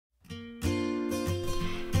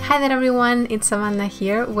Hi there everyone, it's Amanda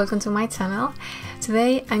here, welcome to my channel.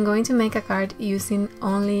 Today I'm going to make a card using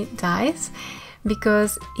only dies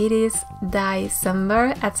because it is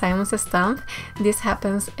Diecember at Simon's Stamp. This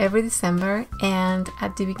happens every December, and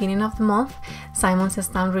at the beginning of the month Simon's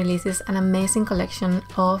Stamp releases an amazing collection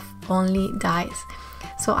of only dies.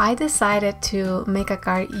 So I decided to make a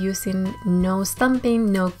card using no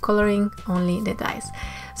stamping, no coloring, only the dies.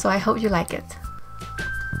 So I hope you like it.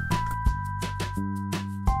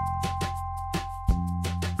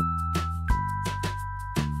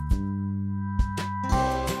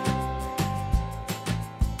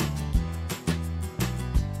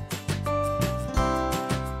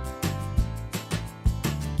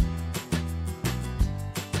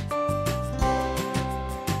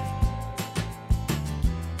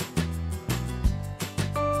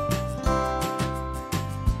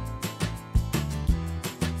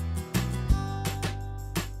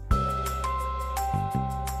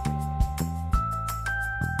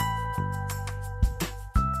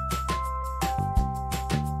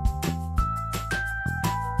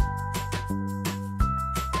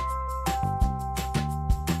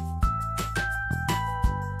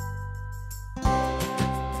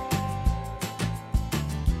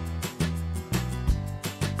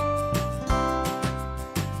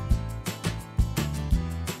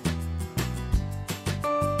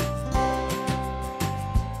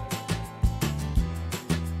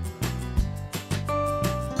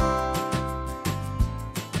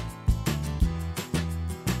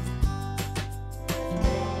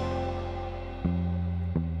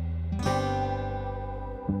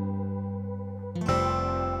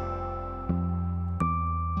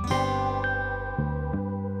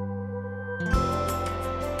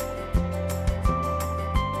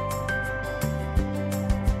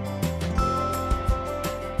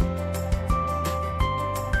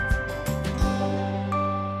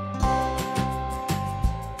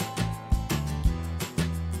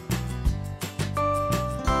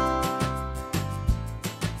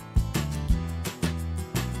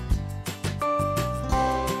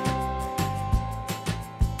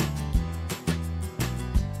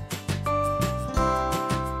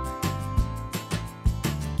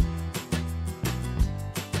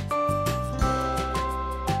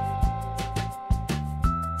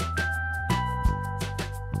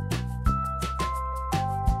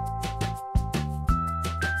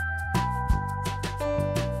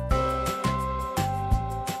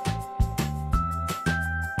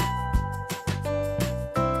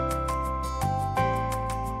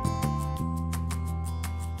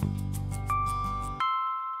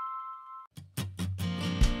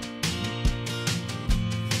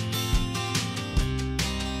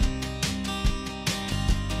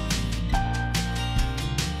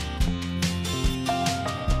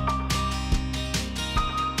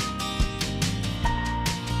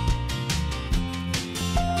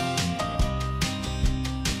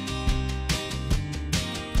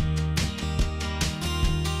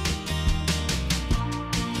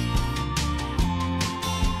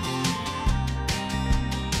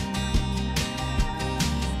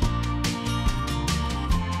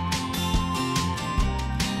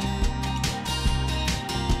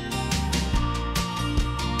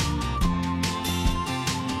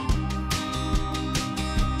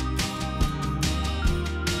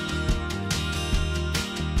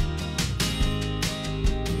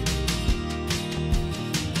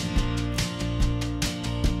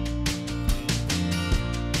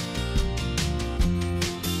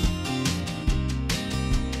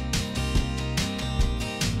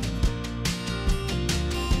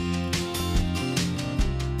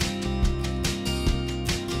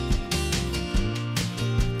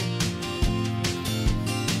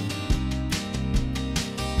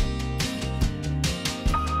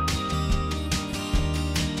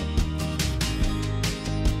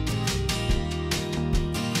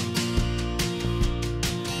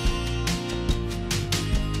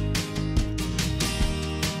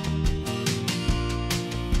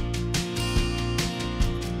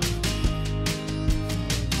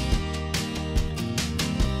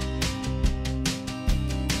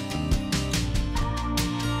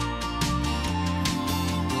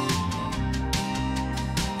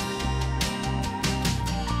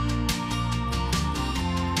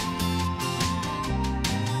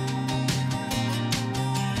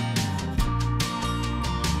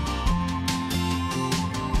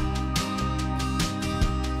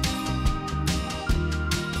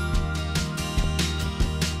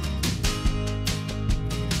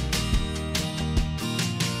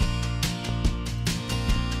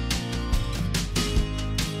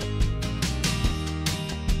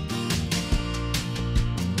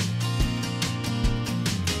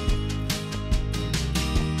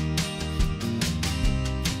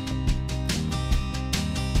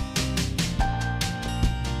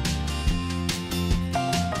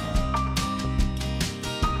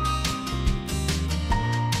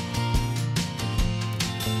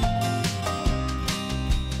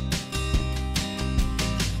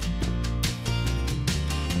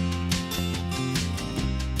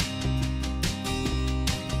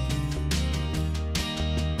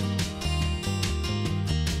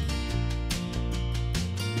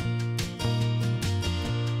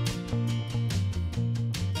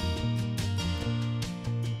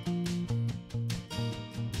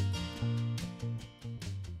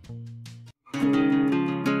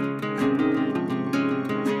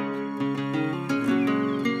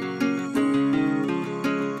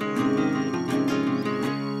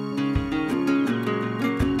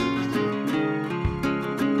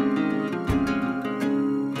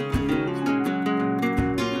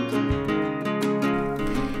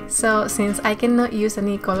 So since I cannot use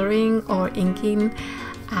any coloring or inking,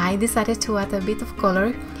 I decided to add a bit of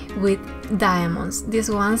color with diamonds.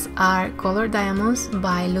 These ones are colored diamonds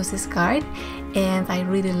by Lucy's Card, and I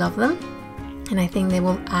really love them, and I think they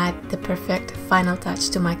will add the perfect final touch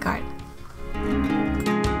to my card.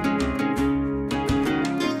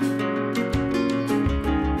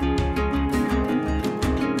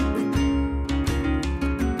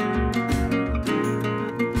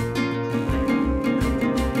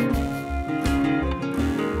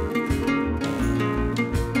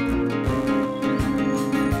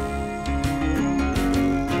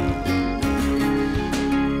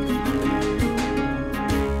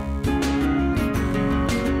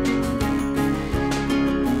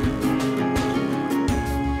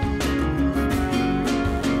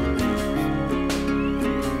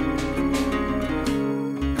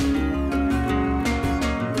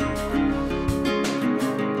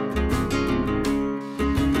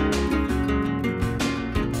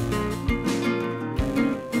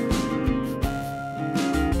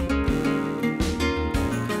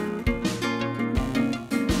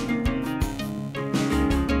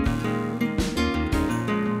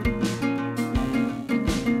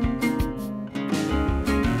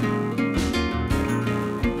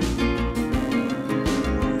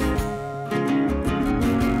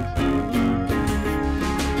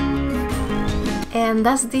 And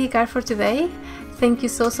that's the card for today. Thank you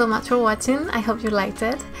so much for watching. I hope you liked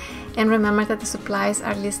it, and remember that the supplies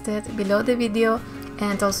are listed below the video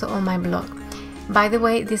and also on my blog. By the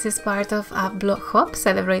way, this is part of a blog hop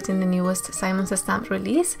celebrating the newest Simon's Stamp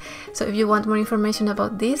release, so if you want more information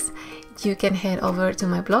about this, you can head over to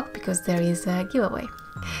my blog because there is a giveaway.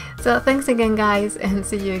 So thanks again guys, and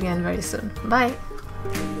see you again very soon. Bye!